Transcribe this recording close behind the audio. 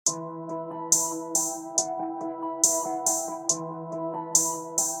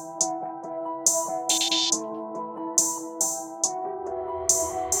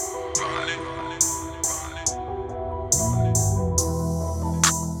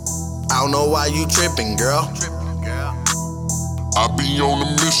I don't know why you trippin', girl. I be on a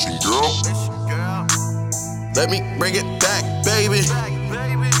mission, girl. Let me bring it back, baby.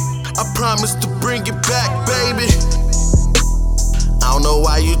 I promise to bring it back, baby. I don't know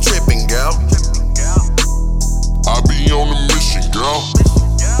why you trippin', girl. I be on a mission, girl.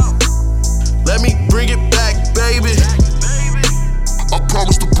 Let me bring it back, baby. I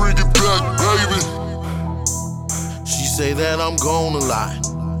promise to bring it back, baby. She say that I'm gonna lie,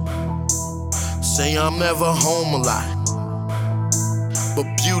 say I'm never home a lot, but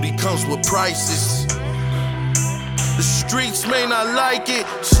beauty comes with prices. The streets may not like it.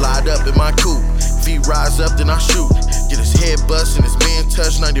 Slide up in my coupe, if he rise up then I shoot. Get his head bust and his man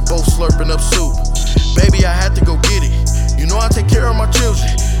touch, now they both slurping up soup. Baby, I had to go get it. You know I take care of my children.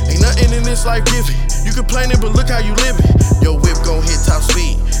 Ain't nothing in this life given. You complaining, but look how you living. Your whip gon' hit top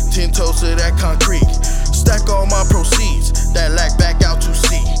speed, 10 toes to that concrete. Stack all my proceeds, that lack back out to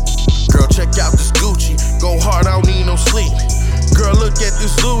sea. Girl, check out this Gucci, go hard, I don't need no sleep. Girl, look at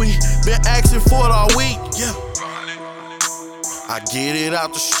this Louis, been asking for it all week. Yeah, I get it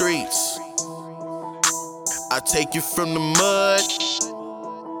out the streets, I take you from the mud.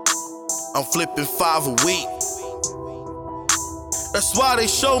 I'm flipping 5 a week. That's why they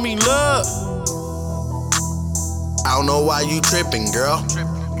show me love. I don't know why you trippin', girl.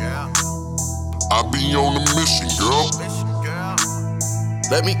 I be on a mission, girl.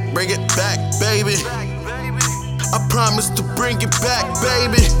 Let me bring it back, baby. I promise to bring it back,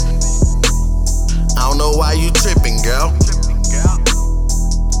 baby. I don't know why you trippin', girl.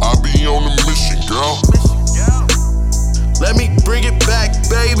 I be on a mission, girl. Let me bring it back,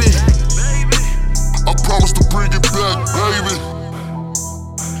 baby. I promise to bring it back, baby.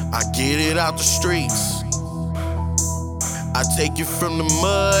 I get it out the streets, I take you from the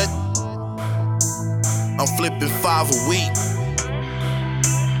mud. I'm flipping 5 a week.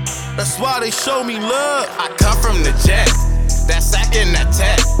 That's why they show me love. I come from the jet, that sack and that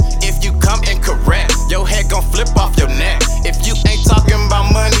tech. If you come incorrect, your head gon' flip off your neck. If you ain't talking about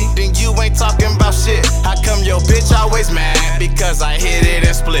money, then you ain't talking about shit. How come your bitch always mad? Because I hit it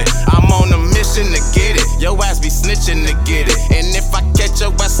and split. I'm on a mission to get it. Your ass be snitching to get it. And if I catch your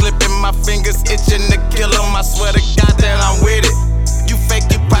ass slipping, my fingers itching to kill him. I swear to God that I'm with it. You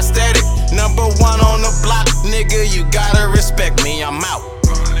fake, you prosthetic. Number 1 on the block, nigga, you gotta respect me. I'm out.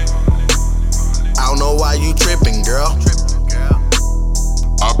 I don't know why you trippin', girl.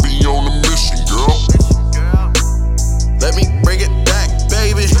 I be on a mission, girl. Let me bring it back,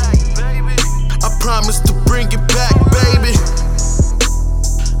 baby. I promise to bring it back, baby.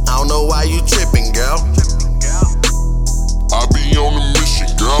 I don't know why you trippin', girl. I be on a mission,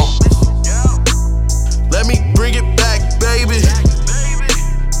 girl. Let me bring it back, baby.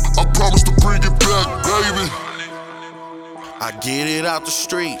 I promise to bring it back, baby. I get it out the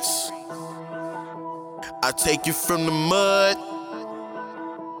streets, I take you from the mud.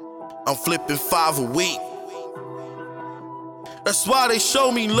 I'm flipping 5 a week. That's why they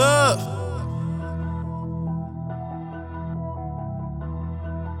show me love.